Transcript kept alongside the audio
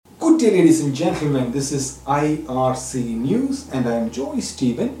Good day, ladies and gentlemen. This is IRC News, and I am Joy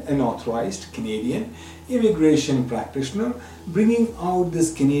Stephen, an authorized Canadian immigration practitioner, bringing out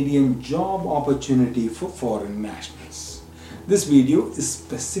this Canadian job opportunity for foreign nationals. This video is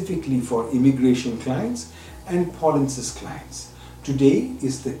specifically for immigration clients and Polinsys clients. Today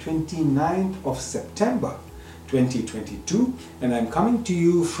is the 29th of September 2022, and I am coming to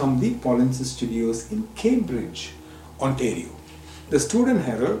you from the Polinsys Studios in Cambridge, Ontario. The Student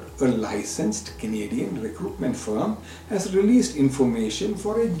Herald, a licensed Canadian recruitment firm, has released information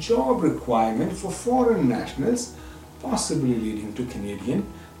for a job requirement for foreign nationals, possibly leading to Canadian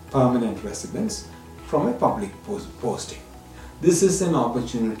permanent residence from a public posting. This is an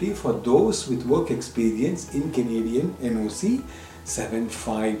opportunity for those with work experience in Canadian NOC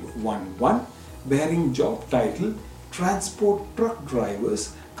 7511, bearing job title Transport Truck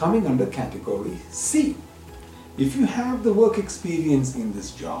Drivers, coming under category C. If you have the work experience in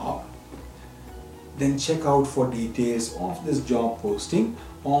this job, then check out for details of this job posting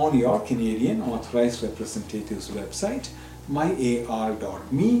on your Canadian Authorized Representative's website,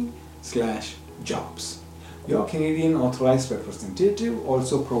 myar.me/jobs. Your Canadian Authorized Representative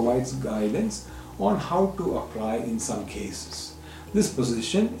also provides guidance on how to apply in some cases. This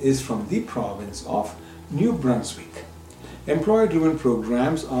position is from the province of New Brunswick. Employer-driven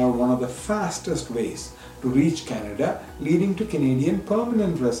programs are one of the fastest ways to reach Canada, leading to Canadian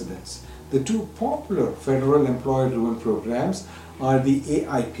permanent residence. The two popular federal employer-driven programs are the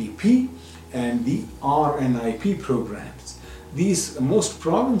AIPP and the RNIP programs. Most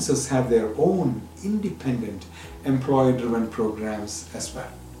provinces have their own independent employer-driven programs as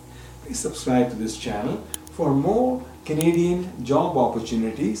well. Please subscribe to this channel for more Canadian job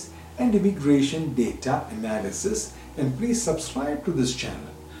opportunities and immigration data analysis, and please subscribe to this channel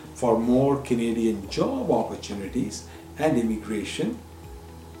for more Canadian job opportunities and immigration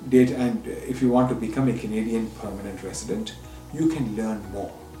data. And if you want to become a Canadian permanent resident, you can learn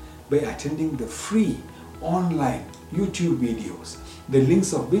more by attending the free online YouTube videos, the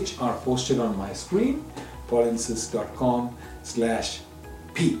links of which are posted on my screen,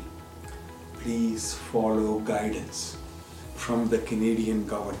 polinsys.com/p. Please follow guidance from the Canadian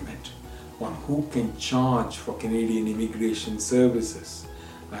government on who can charge for Canadian immigration services.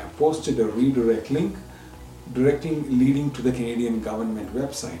 I have posted a redirect link leading to the Canadian government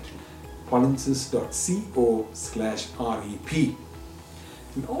website, polinsys.co/rep.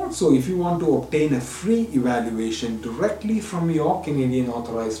 And also, if you want to obtain a free evaluation directly from your Canadian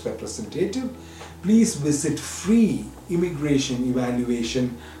Authorized Representative, please visit free immigration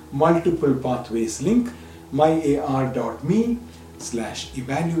evaluation multiple pathways link,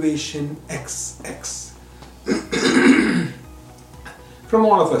 myar.me/evaluationxx. From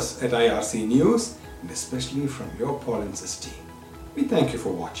all of us at IRC News, and especially from your Polinsys team, we thank you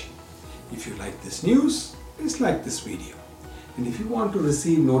for watching. If you like this news, please like this video. And if you want to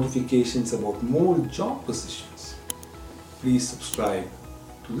receive notifications about more job positions, please subscribe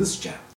to this channel.